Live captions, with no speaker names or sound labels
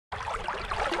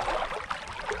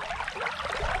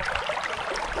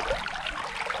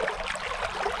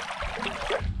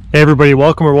Hey everybody,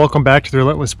 welcome back to the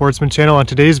Relentless Sportsman channel. On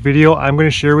today's video, I'm going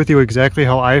to share with you exactly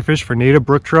how I fish for native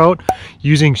brook trout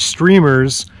using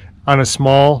streamers on a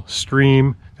small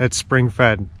stream that's spring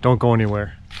fed. Don't go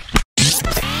anywhere.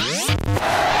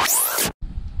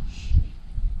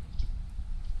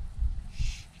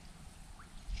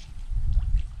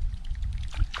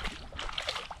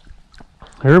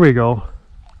 Here we go.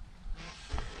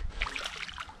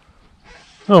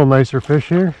 A little nicer fish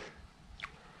here.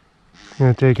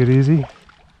 Gonna take it easy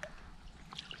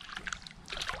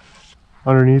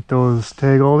underneath those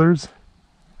tag holders.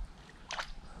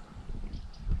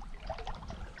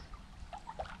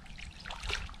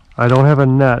 I don't have a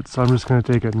net, so I'm just gonna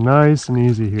take it nice and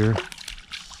easy here.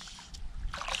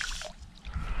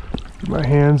 Get my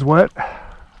hands wet.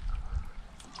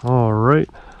 All right,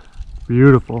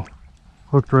 beautiful.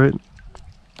 Hooked right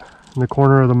in the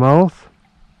corner of the mouth.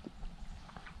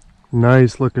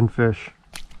 Nice looking fish.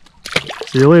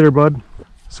 See you later, bud.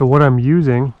 So what I'm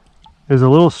using is a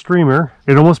little streamer.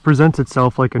 It almost presents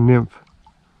itself like a nymph,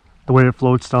 the way it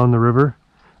floats down the river.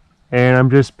 And I'm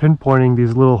just pinpointing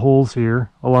these little holes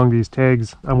here along these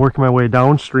tags. I'm working my way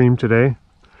downstream today.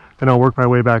 Then I'll work my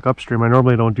way back upstream. I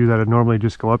normally don't do that. I normally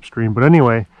just go upstream. But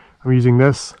anyway, I'm using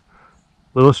this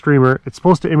little streamer. It's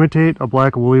supposed to imitate a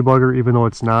black woolly bugger, even though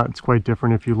it's not. It's quite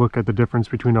different. If you look at the difference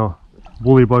between a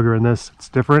woolly bugger and this, it's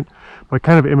different. But it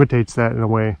kind of imitates that in a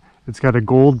way. It's got a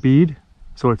gold bead,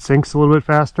 so it sinks a little bit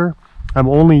faster. I'm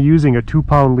only using a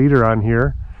 2-pound leader on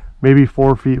here, maybe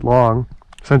 4 feet long,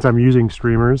 since I'm using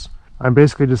streamers. I'm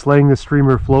basically just letting the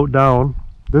streamer float down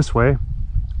this way.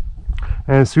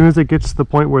 And as soon as it gets to the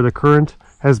point where the current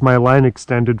has my line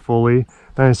extended fully,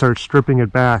 then I start stripping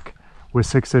it back with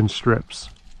 6-inch strips.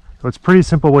 So it's a pretty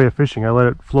simple way of fishing. I let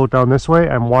it float down this way.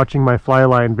 I'm watching my fly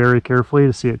line very carefully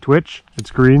to see it twitch. It's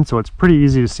green, so it's pretty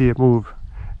easy to see it move.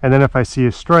 And then if I see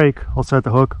a strike, I'll set the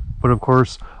hook, but of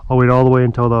course I'll wait all the way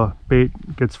until the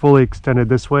bait gets fully extended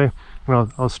this way,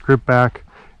 and I'll strip back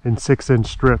in 6-inch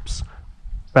strips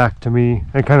back to me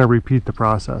and kind of repeat the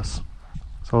process.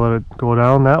 So let it go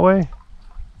down that way,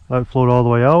 let it float all the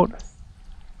way out,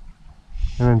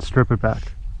 and then strip it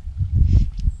back.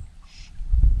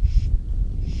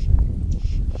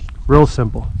 Real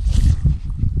simple.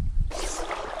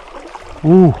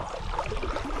 Ooh,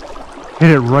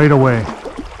 hit it right away.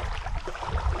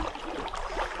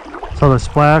 Saw the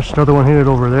splash, another one hit it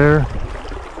over there.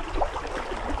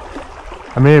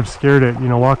 I may have scared it, you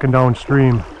know, walking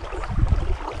downstream.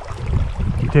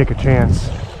 You take a chance.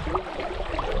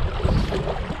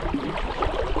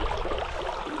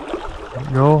 There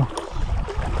we go.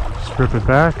 Strip it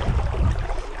back.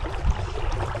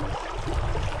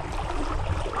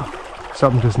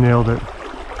 Something just nailed it.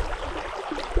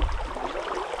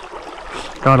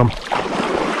 Got him.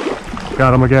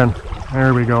 Got him again.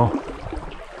 There we go.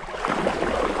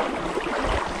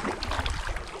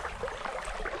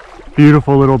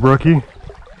 Beautiful little brookie.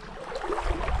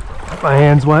 My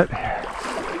hand's wet.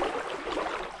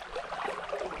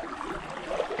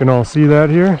 You can all see that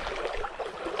here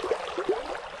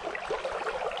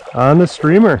on the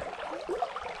streamer.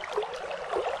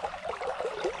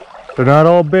 They're not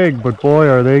all big, but boy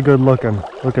are they good looking.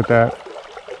 Look at that.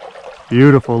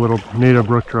 Beautiful little native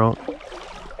brook trout.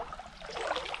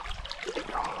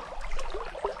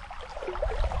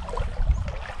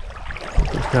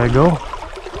 Let this guy go.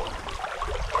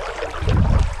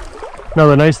 Now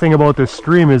the nice thing about this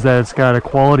stream is that it's got a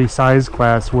quality size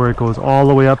class where it goes all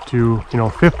the way up to, you know,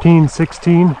 15,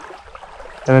 16, and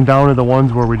then down to the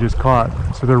ones where we just caught.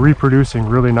 So they're reproducing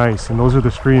really nice, and those are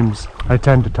the streams I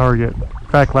tend to target. In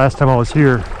fact, last time I was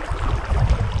here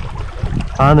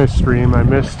on this stream, I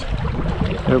missed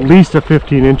at least a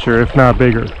 15-incher, if not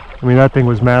bigger. I mean, that thing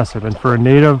was massive, and for a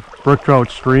native brook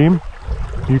trout stream,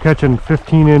 you catching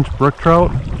 15-inch brook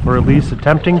trout, or at least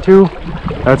attempting to,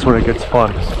 that's when it gets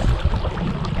fun.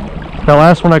 The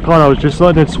last one I caught, I was just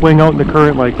letting it swing out in the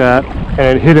current like that,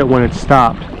 and it hit it when it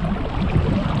stopped.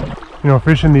 You know,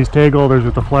 fishing these tag holders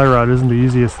with the fly rod isn't the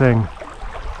easiest thing.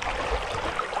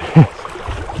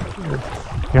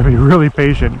 You gotta be really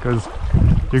patient because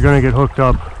you're gonna get hooked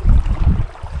up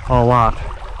a lot.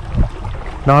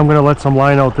 Now I'm gonna let some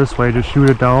line out this way, just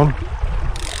shoot it down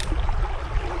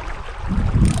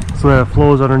so that it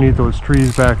flows underneath those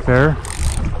trees back there.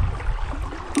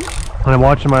 And I'm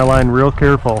watching my line real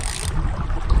careful.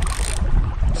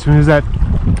 As soon as that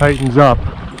tightens up,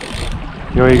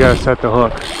 you know you gotta set the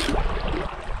hook.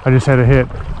 I just had a hit.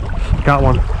 Got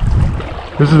one.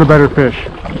 This is a better fish.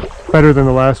 Better than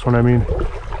the last one, I mean.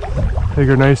 Take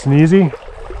her nice and easy.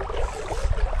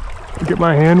 Get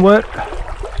my hand wet.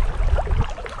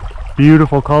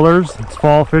 Beautiful colors. It's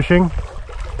fall fishing.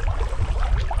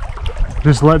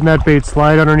 Just letting that bait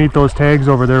slide underneath those tags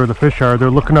over there where the fish are.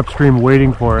 They're looking upstream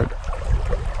waiting for it.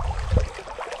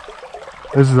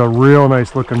 This is a real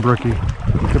nice looking brookie.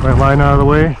 Get my line out of the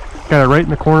way. Got it right in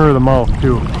the corner of the mouth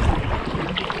too.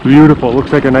 Beautiful,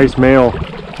 looks like a nice male.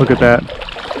 Look at that.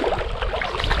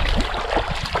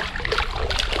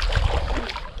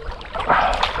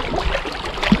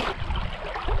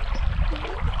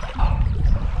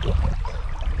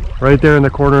 Right there in the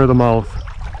corner of the mouth.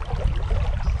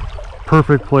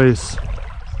 Perfect place.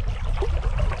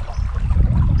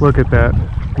 Look at that.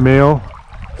 Male.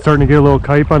 Starting to get a little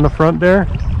kype on the front there.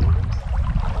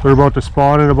 They're about to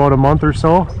spawn in about a month or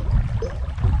so.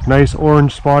 Nice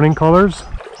orange spawning colors.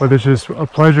 But it's just a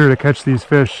pleasure to catch these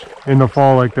fish in the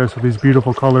fall like this with these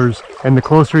beautiful colors. And the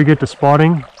closer you get to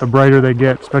spawning, the brighter they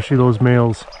get, especially those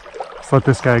males. Let's let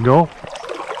this guy go.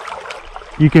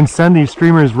 You can send these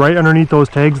streamers right underneath those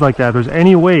tags like that. If there's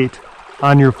any weight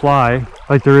on your fly,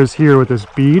 like there is here with this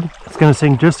bead, it's going to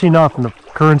sink just enough and the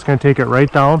current's going to take it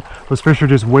right down. Those fish are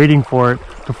just waiting for it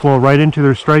to flow right into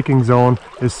their striking zone.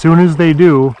 As soon as they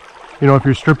do, you know, if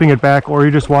you're stripping it back or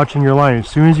you're just watching your line, as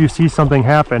soon as you see something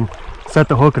happen, set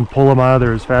the hook and pull them out of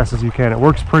there as fast as you can. It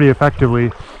works pretty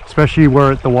effectively, especially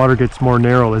where the water gets more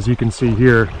narrow, as you can see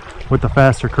here with the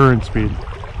faster current speed.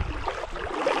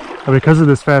 And because of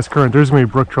this fast current, there's going to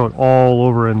be brook trout all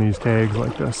over in these tags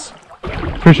like this.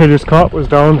 Fish I just caught was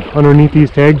down underneath these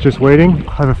tags just waiting.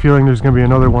 I have a feeling there's going to be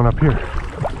another one up here.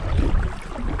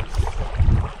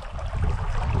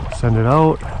 Send it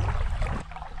out.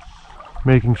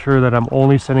 Making sure that I'm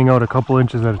only sending out a couple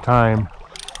inches at a time.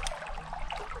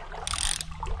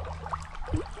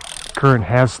 Current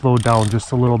has slowed down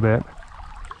just a little bit.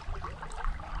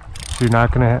 So it's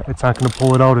not gonna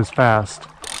pull it out as fast.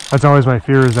 That's always my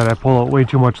fear, is that I pull out way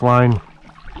too much line.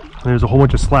 And there's a whole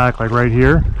bunch of slack like right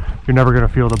here. You're never gonna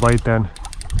feel the bite then.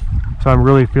 So I'm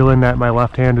really feeling that in my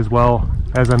left hand as well.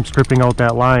 As I'm stripping out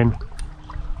that line,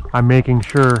 I'm making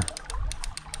sure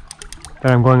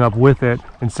that I'm going up with it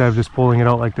instead of just pulling it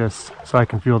out like this so I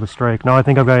can feel the strike. Now I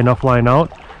think I've got enough line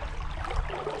out.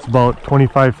 It's about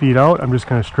 25 feet out. I'm just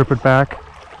going to strip it back,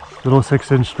 little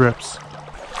 6-inch strips.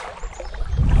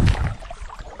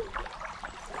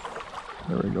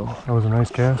 There we go. That was a nice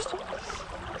cast.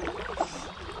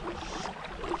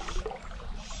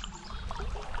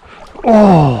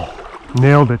 Oh,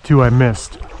 nailed it too. I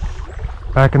missed.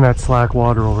 Back in that slack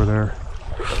water over there.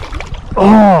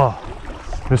 Oh,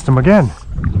 missed him again.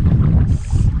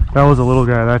 That was a little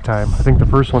guy that time. I think the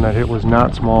first one that hit was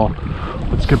not small.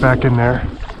 Let's get back in there.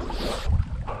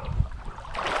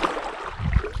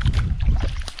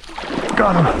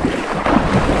 Got him.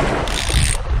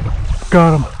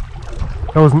 Got him.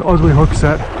 That was an ugly hook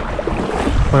set,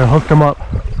 but I hooked him up.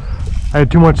 I had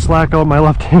too much slack out in my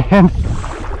left hand.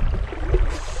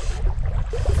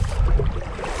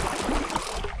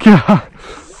 Yeah.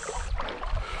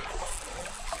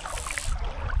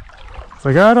 It's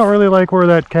like, I don't really like where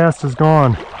that cast has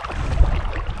gone.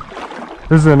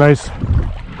 This is a nice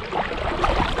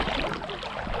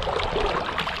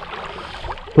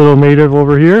little native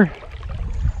over here.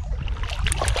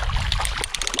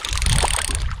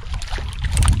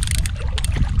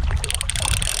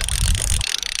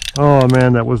 Oh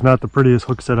man, that was not the prettiest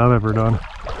hook set I've ever done.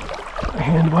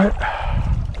 Hand wet.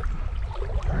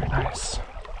 Very nice.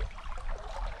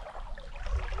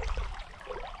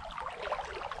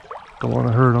 Don't want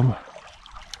to hurt them.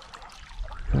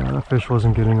 Yeah, that fish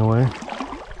wasn't getting away.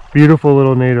 Beautiful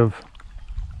little native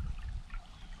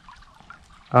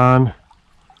on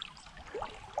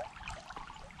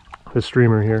the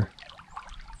streamer here.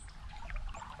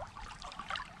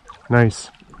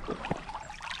 Nice.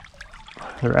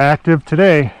 They're active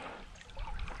today.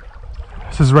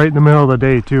 This is right in the middle of the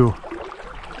day too.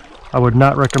 I would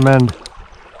not recommend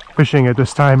fishing at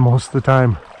this time most of the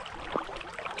time.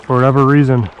 For whatever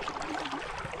reason,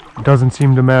 it doesn't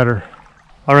seem to matter.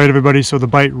 Alright everybody, so the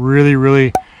bite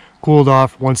really cooled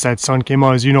off once that sun came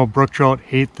out. As you know, brook trout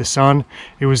hate the sun.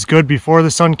 It was good before the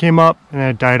sun came up and then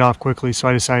it died off quickly, so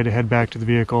I decided to head back to the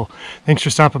vehicle. Thanks for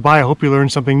stopping by. I hope you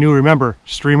learned something new. Remember,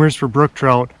 streamers for brook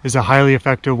trout is a highly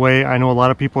effective way. I know a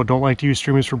lot of people don't like to use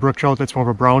streamers for brook trout. That's more of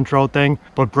a brown trout thing,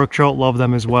 but brook trout love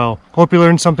them as well. Hope you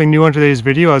learned something new on today's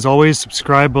video. As always,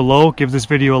 subscribe below, give this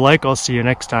video a like. I'll see you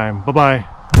next time. Bye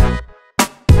bye.